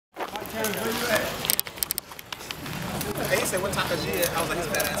He said, what time is she at? I was like, he's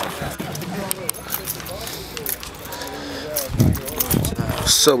badass.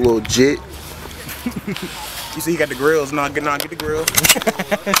 What's up, little jit? You see, he got the grills. No, get the grills.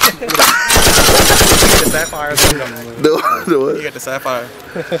 The sapphire. The what? You got the sapphire.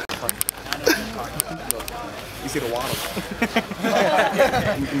 You see the water.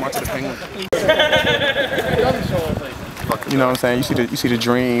 You can march to the penguin. You know what I'm saying? You see the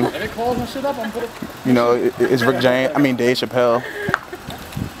dream. You know, it's Rick James. I mean Dave Chappelle.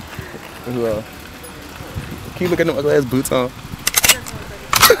 Who else? Can you look at them ugly ass boots on?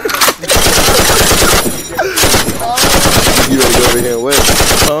 You ready to go over here and win?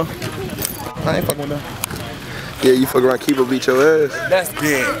 Huh? I ain't fucking with them. Yeah, you fuck around, Keeper beat your ass. That's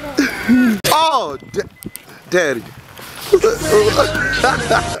dead. Oh, daddy.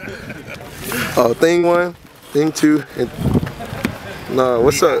 Oh, thing one, thing two, and nah,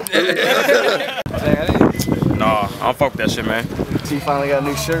 what's up? Nah, I don't fuck with that shit, man. So you finally got a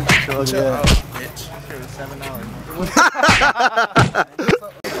new shirt? Yeah.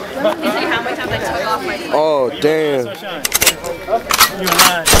 How many times I took off my Oh, damn.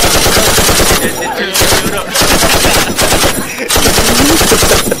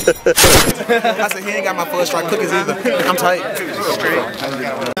 I said he ain't got my full strike cookies either. I'm tight.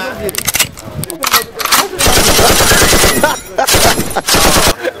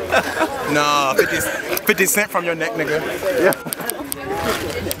 Nah, 50 cent from your neck, nigga. Yeah.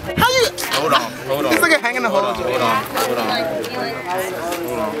 How you? Hold on. This nigga hanging the hole. Hold on.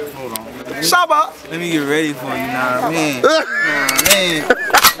 Shabba. Let me get ready for you now, man.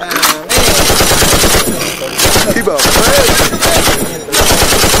 Keep up.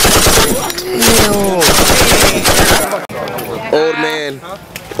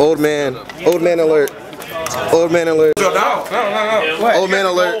 Old man alert. Old man alert. No. Old man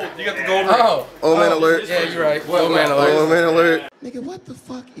alert. You got the gold ring. Oh. Old man alert. Yeah, you're right. Old man alert. Old man alert. Nigga, what the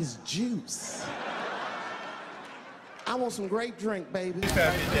fuck is juice? I want some grape drink, baby.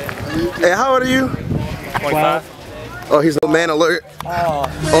 Hey, how old are you? 25. Oh, he's old man alert. Oh.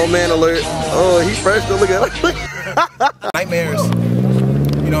 Old man alert. Oh, he's fresh. Go look at him. Nightmares.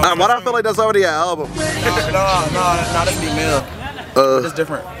 You know. Why do I feel like that's already an album? No, that's Meek Mill. It's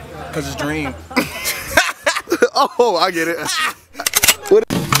different, cause it's Dream. Oh, I get it. What?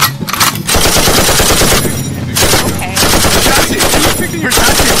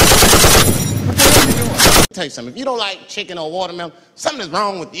 Tell you something. If you don't like chicken or watermelon, something is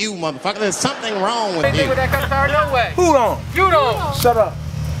wrong with you, motherfucker. There's something wrong with you. That kind of power, no way. Who don't? You don't. Shut up.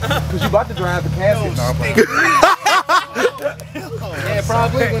 Cause you about to drive the casket. Yeah,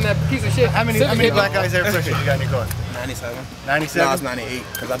 probably when that piece of shit. How many black guys ever pushed you got in your car? 97. 97? No, it's 98.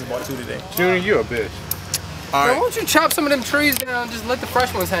 Cause I just bought 2 today. Junior, you a bitch. All Bro, right. why don't you chop some of them trees down and just let the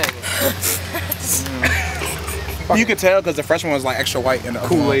fresh ones hang? You could tell because the fresh one was like extra white and the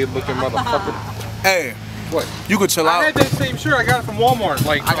Kool-Aid looking motherfucker. Hey, What? you could chill I out. had that same shirt. I got it from Walmart.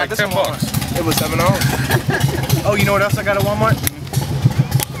 Like, I got this 10 one. bucks. It was $7. Oh, you know what else I got at Walmart?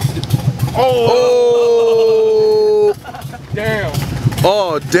 Oh. Damn.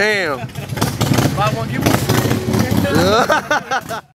 Oh, damn. Buy one, get one free.